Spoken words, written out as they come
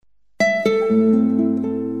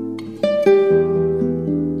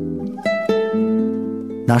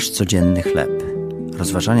Nasz codzienny chleb.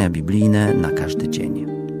 Rozważania biblijne na każdy dzień.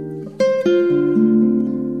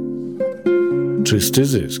 Czysty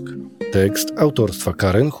zysk. Tekst autorstwa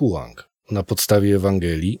Karen Huang. Na podstawie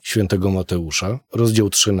Ewangelii Świętego Mateusza, rozdział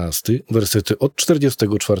 13, wersety od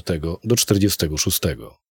 44 do 46.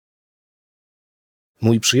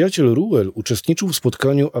 Mój przyjaciel Ruel uczestniczył w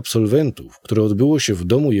spotkaniu absolwentów, które odbyło się w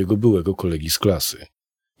domu jego byłego kolegi z klasy.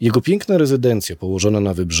 Jego piękna rezydencja położona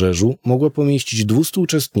na wybrzeżu mogła pomieścić 200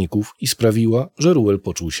 uczestników i sprawiła, że Ruel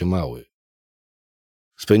poczuł się mały.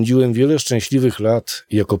 Spędziłem wiele szczęśliwych lat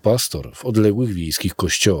jako pastor w odległych wiejskich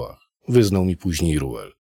kościołach, wyznał mi później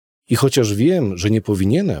Ruel. I chociaż wiem, że nie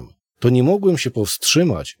powinienem, to nie mogłem się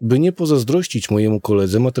powstrzymać, by nie pozazdrościć mojemu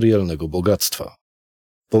koledze materialnego bogactwa.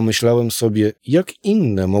 Pomyślałem sobie, jak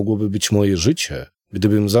inne mogłoby być moje życie,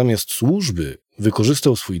 gdybym zamiast służby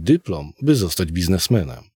wykorzystał swój dyplom, by zostać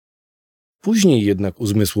biznesmenem. Później jednak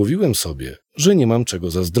uzmysłowiłem sobie, że nie mam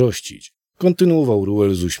czego zazdrościć, kontynuował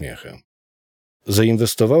Ruel z uśmiechem.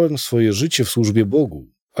 Zainwestowałem swoje życie w służbie Bogu,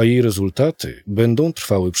 a jej rezultaty będą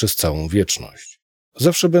trwały przez całą wieczność.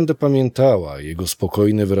 Zawsze będę pamiętała jego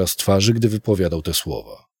spokojny wyraz twarzy, gdy wypowiadał te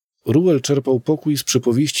słowa. Ruel czerpał pokój z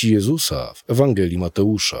przypowieści Jezusa w Ewangelii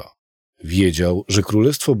Mateusza. Wiedział, że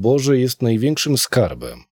Królestwo Boże jest największym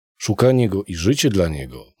skarbem. Szukanie go i życie dla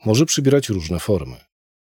niego może przybierać różne formy.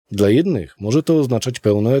 Dla jednych może to oznaczać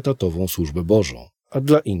pełnoetatową służbę Bożą, a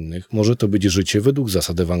dla innych może to być życie według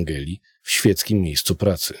zasad Ewangelii w świeckim miejscu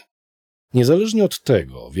pracy. Niezależnie od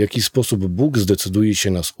tego, w jaki sposób Bóg zdecyduje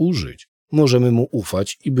się nas użyć, możemy Mu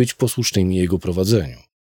ufać i być posłusznymi Jego prowadzeniu.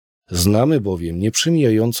 Znamy bowiem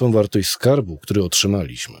nieprzemijającą wartość skarbu, który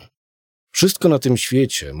otrzymaliśmy. Wszystko na tym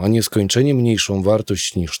świecie ma nieskończenie mniejszą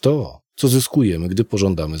wartość niż to, co zyskujemy, gdy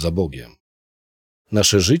pożądamy za Bogiem.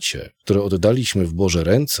 Nasze życie, które oddaliśmy w Boże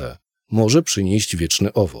ręce, może przynieść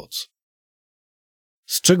wieczny owoc.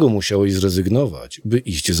 Z czego musiałeś zrezygnować, by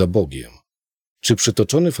iść za Bogiem? Czy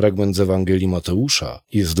przytoczony fragment z Ewangelii Mateusza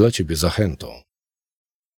jest dla Ciebie zachętą?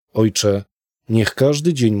 Ojcze, niech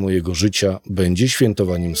każdy dzień mojego życia będzie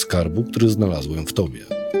świętowaniem skarbu, który znalazłem w Tobie.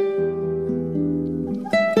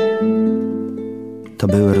 To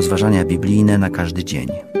były rozważania biblijne na każdy dzień.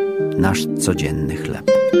 Nasz codzienny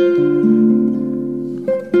chleb.